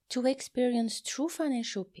To experience true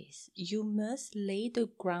financial peace, you must lay the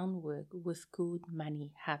groundwork with good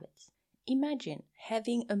money habits. Imagine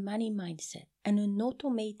having a money mindset and an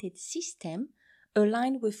automated system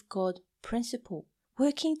aligned with God's principle,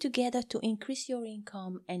 working together to increase your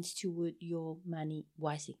income and steward your money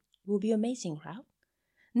wisely. It will be amazing, right?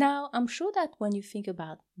 Now, I'm sure that when you think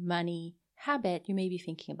about money habit, you may be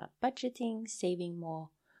thinking about budgeting, saving more.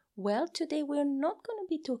 Well, today we're not going to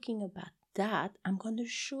be talking about that. I'm going to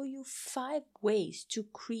show you 5 ways to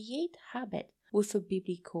create habit with a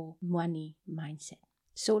biblical money mindset.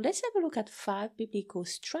 So let's have a look at 5 biblical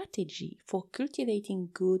strategies for cultivating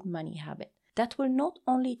good money habit that will not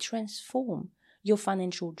only transform your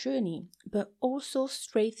financial journey, but also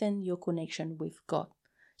strengthen your connection with God.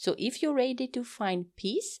 So if you're ready to find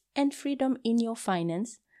peace and freedom in your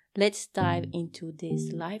finance, let's dive into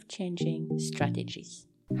these life-changing strategies.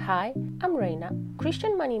 Hi, I'm Reina,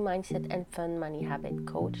 Christian money mindset and fun money habit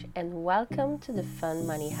coach, and welcome to the Fun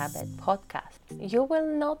Money Habit podcast. You will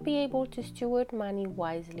not be able to steward money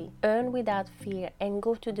wisely, earn without fear, and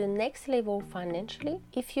go to the next level financially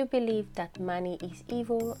if you believe that money is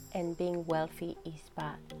evil and being wealthy is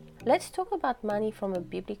bad. Let's talk about money from a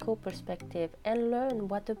biblical perspective and learn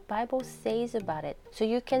what the Bible says about it so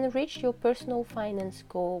you can reach your personal finance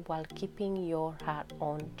goal while keeping your heart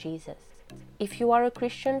on Jesus. If you are a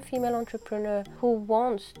Christian female entrepreneur who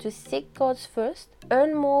wants to seek God's first,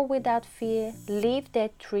 earn more without fear, live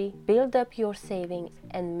debt-free, build up your savings,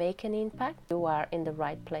 and make an impact, you are in the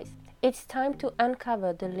right place. It's time to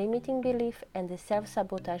uncover the limiting belief and the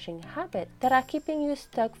self-sabotaging habits that are keeping you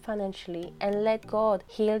stuck financially and let God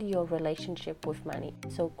heal your relationship with money.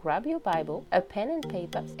 So grab your Bible, a pen and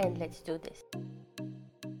paper, and let's do this.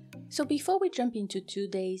 So before we jump into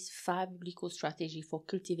today's 5 biblical strategies for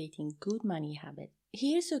cultivating good money habits,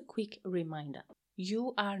 here's a quick reminder.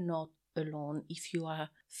 You are not alone if you are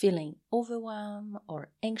feeling overwhelmed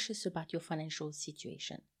or anxious about your financial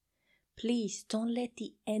situation. Please don't let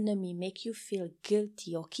the enemy make you feel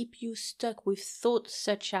guilty or keep you stuck with thoughts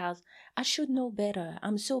such as, I should know better,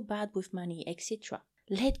 I'm so bad with money, etc.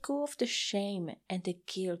 Let go of the shame and the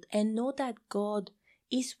guilt and know that God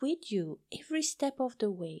is with you every step of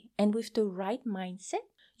the way, and with the right mindset,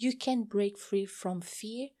 you can break free from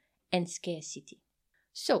fear and scarcity.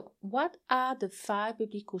 So, what are the 5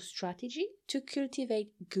 biblical strategies to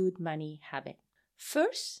cultivate good money habit?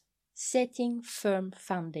 First, setting firm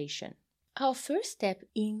foundation. Our first step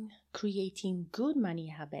in creating good money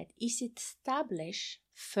habit is to establish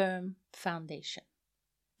firm foundation.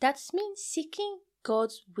 That means seeking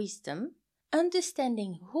God's wisdom,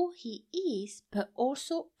 understanding who He is, but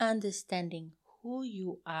also understanding who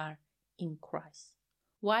you are in Christ.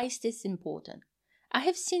 Why is this important? I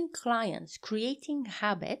have seen clients creating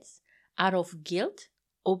habits out of guilt,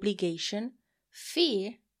 obligation,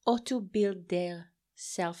 fear, or to build their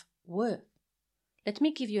self-worth. Let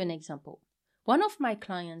me give you an example. One of my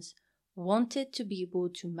clients wanted to be able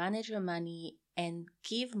to manage her money and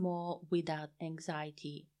give more without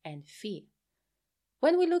anxiety and fear.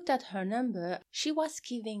 When we looked at her number, she was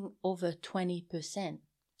giving over 20%.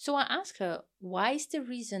 So I asked her, why is the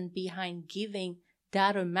reason behind giving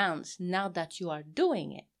that amount now that you are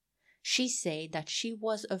doing it? She said that she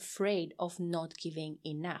was afraid of not giving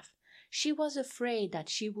enough. She was afraid that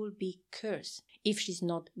she will be cursed if she's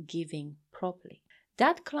not giving properly.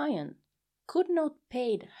 That client could not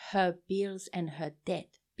pay her bills and her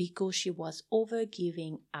debt because she was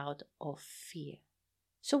overgiving out of fear.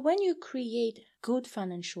 So when you create good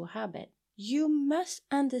financial habit, you must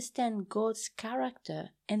understand God's character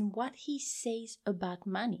and what He says about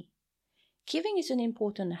money. Giving is an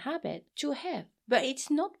important habit to have, but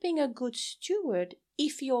it's not being a good steward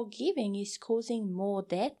if your giving is causing more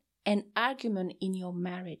debt and argument in your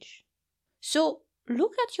marriage. So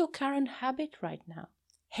look at your current habit right now.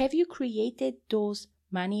 Have you created those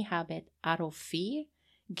money habits out of fear,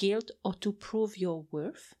 guilt, or to prove your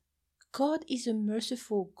worth? God is a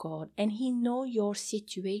merciful God and He knows your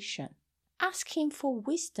situation. Ask Him for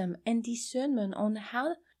wisdom and discernment on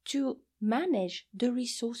how to manage the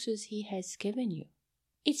resources He has given you.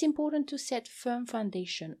 It's important to set firm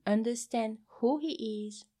foundation, understand who He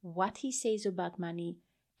is, what He says about money,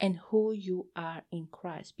 and who you are in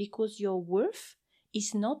Christ, because your worth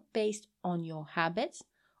is not based on your habits,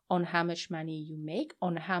 on how much money you make,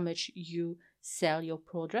 on how much you sell your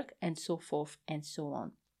product, and so forth and so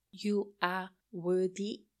on. You are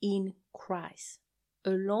worthy in Christ.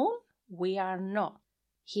 Alone, we are not.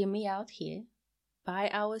 Hear me out here. By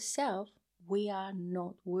ourselves, we are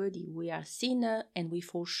not worthy. We are sinners and we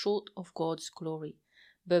fall short of God's glory.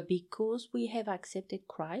 But because we have accepted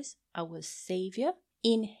Christ, our Savior,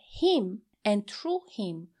 in Him and through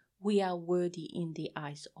Him, we are worthy in the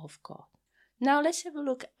eyes of God. Now let's have a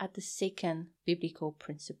look at the second biblical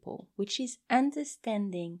principle, which is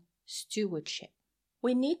understanding stewardship.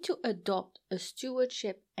 We need to adopt a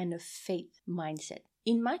stewardship and a faith mindset.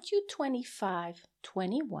 In Matthew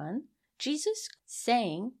 25:21, Jesus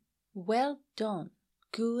saying, "Well done,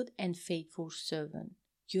 good and faithful servant.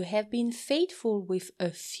 You have been faithful with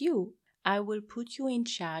a few. I will put you in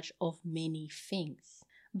charge of many things."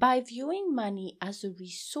 By viewing money as the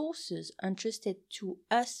resources entrusted to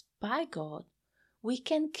us by God, we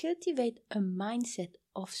can cultivate a mindset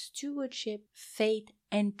of stewardship, faith,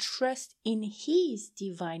 and trust in His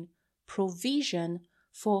divine provision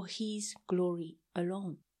for His glory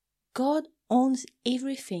alone. God owns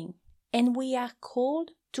everything, and we are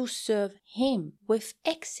called to serve Him with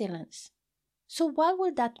excellence. So what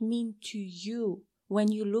will that mean to you when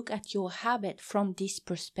you look at your habit from this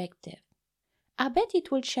perspective? I bet it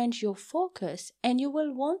will change your focus, and you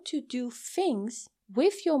will want to do things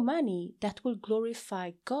with your money that will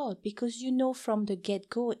glorify God, because you know from the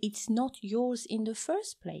get-go it's not yours in the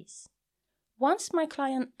first place. Once my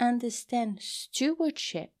client understands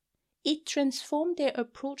stewardship, it transforms their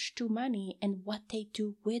approach to money and what they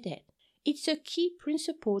do with it. It's a key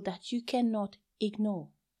principle that you cannot ignore.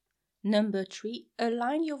 Number 3,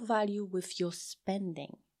 align your value with your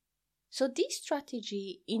spending. So this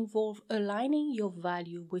strategy involves aligning your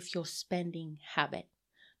value with your spending habit.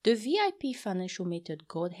 The VIP financial method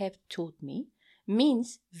God have taught me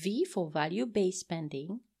means V for value-based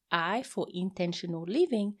spending, I for intentional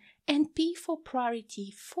living, and P for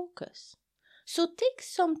priority focus. So take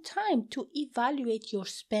some time to evaluate your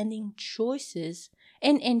spending choices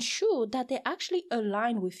and ensure that they actually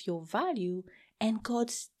align with your value and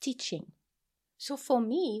God's teaching. So for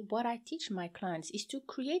me, what I teach my clients is to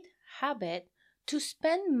create habit to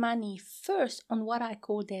spend money first on what I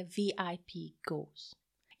call their VIP goals.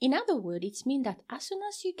 In other words, it means that as soon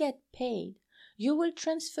as you get paid, you will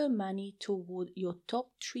transfer money toward your top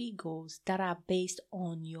 3 goals that are based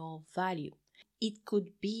on your value. It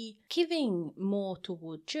could be giving more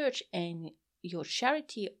toward church and your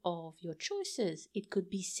charity of your choices. It could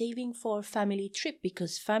be saving for a family trip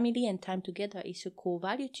because family and time together is a core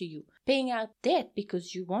value to you. Paying out debt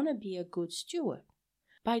because you want to be a good steward.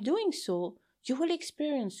 By doing so, you will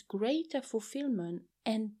experience greater fulfillment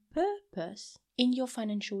and purpose in your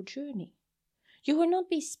financial journey. You will not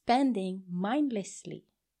be spending mindlessly.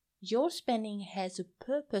 Your spending has a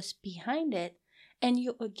purpose behind it, and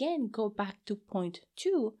you again go back to point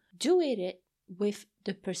 2, doing it with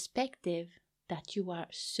the perspective that you are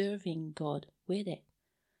serving God with it.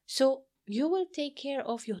 So you will take care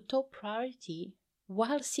of your top priority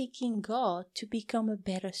while seeking God to become a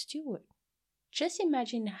better steward. Just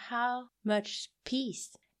imagine how much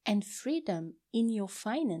peace and freedom in your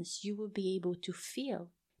finance you will be able to feel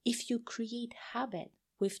if you create habit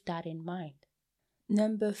with that in mind.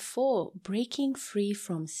 Number 4, breaking free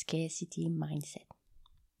from scarcity mindset.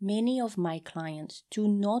 Many of my clients do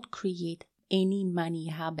not create any money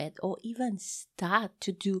habit or even start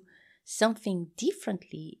to do something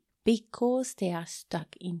differently because they are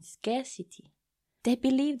stuck in scarcity. They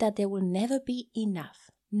believe that there will never be enough.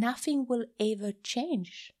 Nothing will ever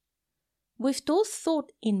change. With those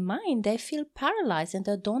thoughts in mind, they feel paralyzed and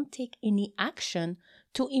they don't take any action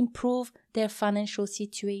to improve their financial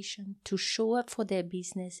situation, to show up for their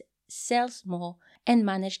business, sell more, and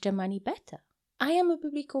manage their money better. I am a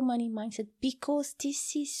biblical money mindset because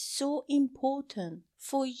this is so important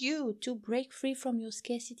for you to break free from your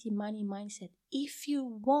scarcity money mindset if you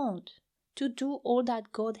want to do all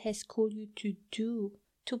that God has called you to do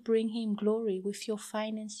to bring Him glory with your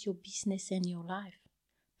finance, your business, and your life.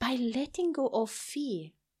 By letting go of fear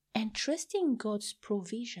and trusting God's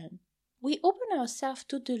provision, we open ourselves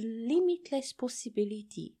to the limitless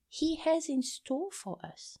possibility He has in store for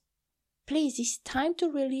us. Please, it's time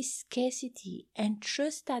to release scarcity and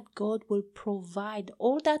trust that God will provide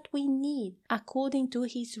all that we need according to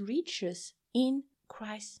His riches in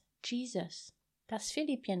Christ Jesus. That's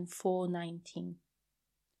Philippians 4:19.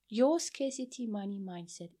 Your scarcity money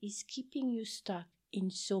mindset is keeping you stuck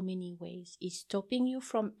in so many ways. It's stopping you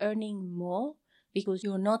from earning more because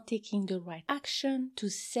you're not taking the right action to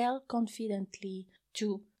sell confidently,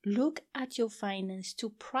 to look at your finance, to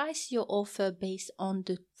price your offer based on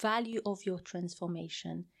the value of your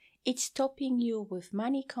transformation. It's stopping you with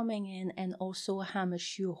money coming in and also how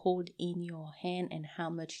much you hold in your hand and how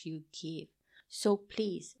much you give. So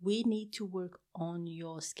please, we need to work on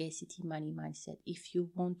your scarcity money mindset if you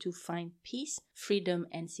want to find peace, freedom,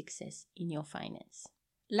 and success in your finance.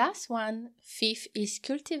 Last one, 5th, is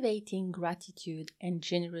cultivating gratitude and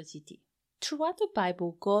generosity. Throughout the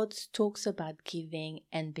Bible, God talks about giving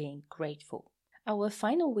and being grateful. Our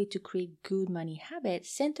final way to create good money habits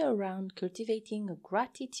center around cultivating a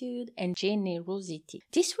gratitude and generosity.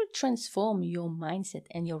 This will transform your mindset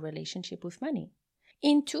and your relationship with money.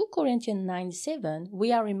 In 2 Corinthians 9:7,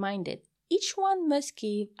 we are reminded, each one must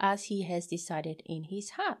give as he has decided in his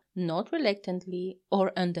heart, not reluctantly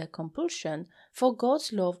or under compulsion, for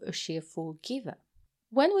God's love a cheerful giver.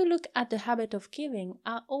 When we look at the habit of giving,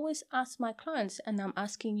 I always ask my clients, and I'm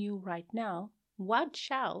asking you right now, watch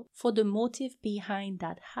out for the motive behind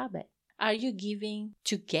that habit. Are you giving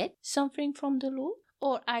to get something from the Lord?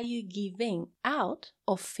 Or are you giving out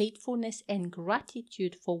of faithfulness and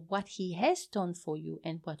gratitude for what He has done for you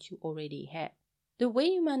and what you already have? The way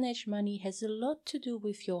you manage money has a lot to do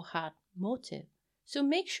with your heart motive. So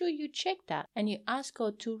make sure you check that and you ask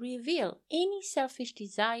God to reveal any selfish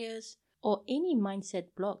desires or any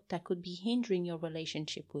mindset block that could be hindering your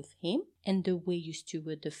relationship with Him and the way you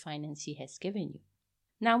steward the finance He has given you.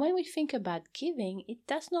 Now, when we think about giving, it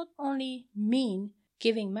does not only mean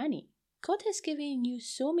giving money. God has given you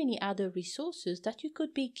so many other resources that you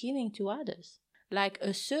could be giving to others, like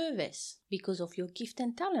a service because of your gift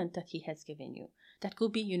and talent that He has given you. That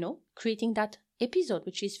could be, creating that episode,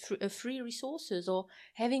 which is free resources, or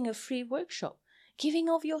having a free workshop, giving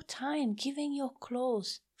of your time, giving your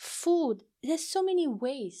clothes, food. There's so many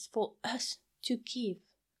ways for us to give.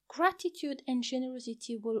 Gratitude and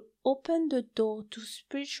generosity will open the door to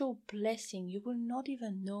spiritual blessing you will not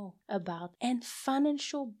even know about and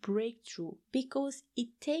financial breakthrough, because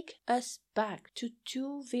it takes us back to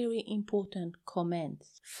two very important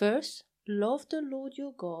commands. First, love the Lord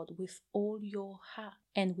your God with all your heart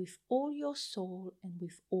and with all your soul and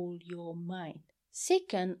with all your mind.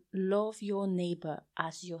 Second, love your neighbor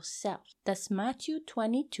as yourself. That's Matthew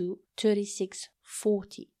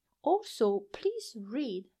 22:36-40. Also, please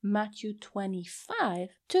read Matthew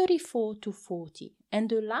 25:34-40. And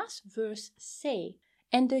the last verse say,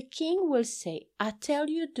 and the king will say, I tell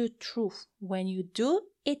you the truth, when you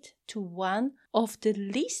do it to one of the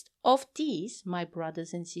least of these, my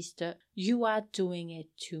brothers and sisters, you are doing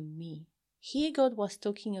it to me. Here God was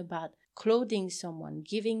talking about clothing someone,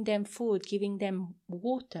 giving them food, giving them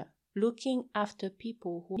water, looking after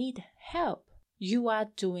people who need help. You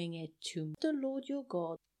are doing it to the Lord your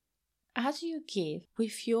God. As you give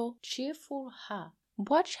with your cheerful heart,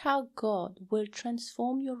 watch how God will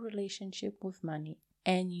transform your relationship with money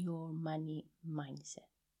and your money mindset.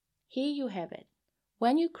 Here you have it.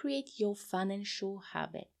 When you create your financial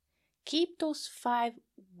habit, keep those 5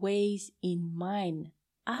 ways in mind,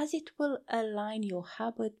 as it will align your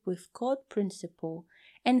habit with God's principle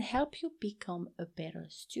and help you become a better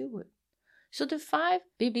steward. So the 5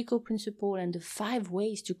 biblical principles and the 5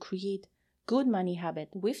 ways to create good money habit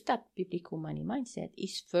with that biblical money mindset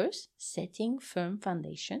is: first, setting firm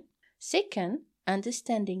foundation; second,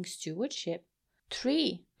 understanding stewardship;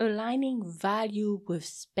 3, aligning value with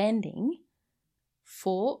spending;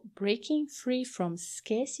 4, breaking free from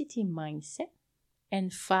scarcity mindset;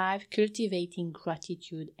 and 5, cultivating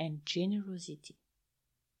gratitude and generosity.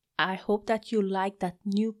 I hope that you like that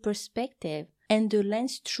new perspective and the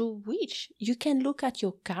lens through which you can look at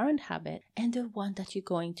your current habit and the one that you're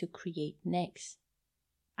going to create next.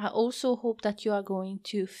 I also hope that you are going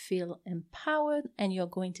to feel empowered and you're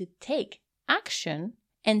going to take action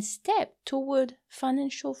and step toward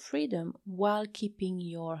financial freedom while keeping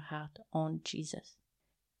your heart on Jesus.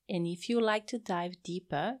 And if you like to dive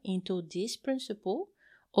deeper into this principle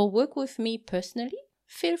or work with me personally,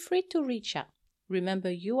 feel free to reach out.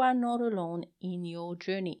 Remember, you are not alone in your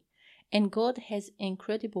journey, and God has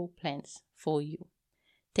incredible plans for you.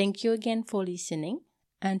 Thank you again for listening.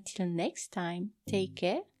 Until next time, take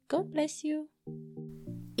care. God bless you.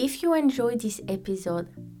 If you enjoyed this episode,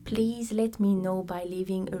 please let me know by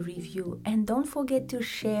leaving a review, and don't forget to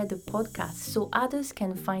share the podcast so others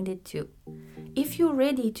can find it too. If you're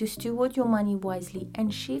ready to steward your money wisely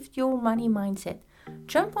and shift your money mindset,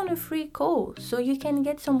 jump on a free call so you can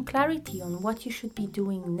get some clarity on what you should be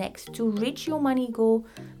doing next to reach your money goal,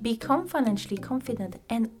 become financially confident,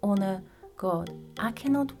 and honor God. I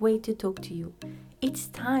cannot wait to talk to you. It's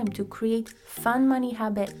time to create fun money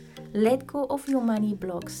habits, let go of your money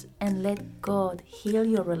blocks, and let God heal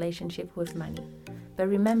your relationship with money. But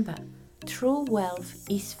remember, true wealth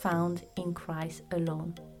is found in Christ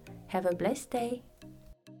alone. Have a blessed day.